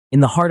In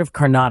the heart of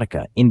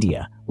Karnataka,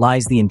 India,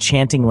 lies the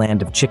enchanting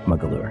land of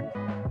Chikmagalur.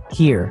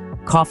 Here,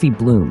 coffee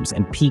blooms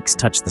and peaks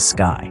touch the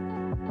sky.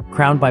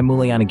 Crowned by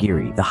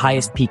Mullayanagiri, the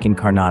highest peak in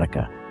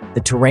Karnataka,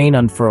 the terrain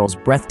unfurls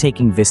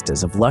breathtaking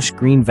vistas of lush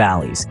green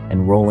valleys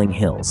and rolling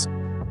hills.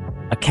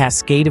 A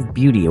cascade of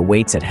beauty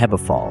awaits at Hebbe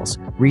Falls,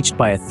 reached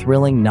by a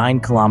thrilling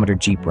 9-kilometer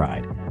jeep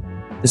ride.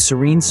 The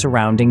serene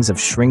surroundings of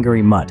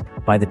Sringeri Mutt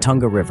by the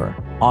Tunga River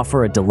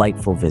offer a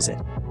delightful visit.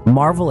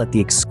 Marvel at the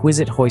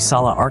exquisite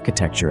Hoysala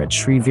architecture at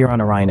Sri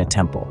Veeranarayana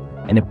Temple,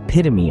 an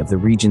epitome of the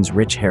region's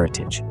rich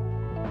heritage.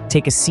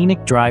 Take a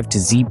scenic drive to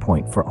Z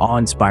Point for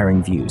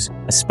awe-inspiring views,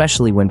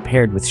 especially when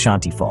paired with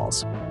Shanti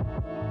Falls.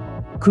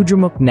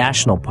 Kudramukh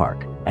National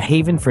Park, a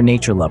haven for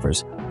nature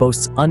lovers,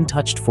 boasts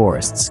untouched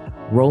forests,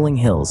 rolling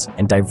hills,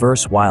 and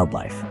diverse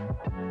wildlife.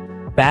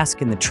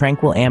 Bask in the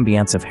tranquil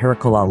ambience of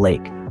Harikala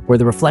Lake, where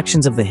the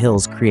reflections of the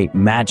hills create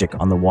magic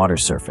on the water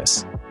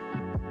surface.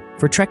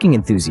 For trekking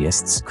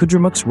enthusiasts,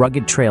 Kudramukh's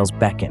rugged trails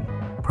beckon,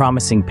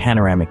 promising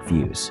panoramic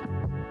views.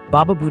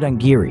 Baba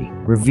Budangiri,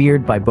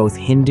 revered by both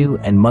Hindu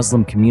and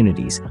Muslim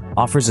communities,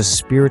 offers a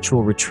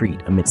spiritual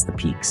retreat amidst the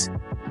peaks.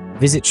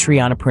 Visit Sri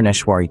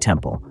Annapurneshwari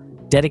Temple,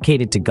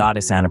 dedicated to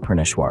goddess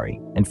Annapurneshwari,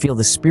 and feel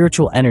the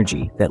spiritual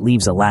energy that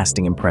leaves a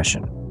lasting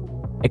impression.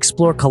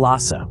 Explore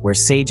Kailasa, where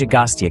sage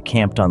Agastya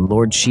camped on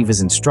Lord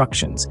Shiva's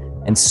instructions,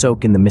 and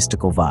soak in the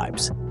mystical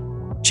vibes.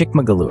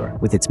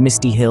 Chikmagalur, with its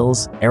misty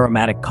hills,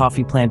 aromatic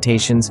coffee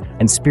plantations,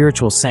 and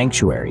spiritual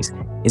sanctuaries,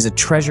 is a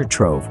treasure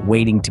trove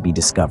waiting to be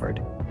discovered.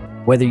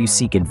 Whether you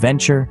seek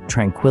adventure,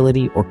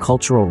 tranquility, or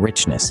cultural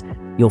richness,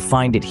 you'll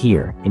find it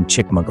here in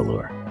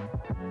Chikmagalur.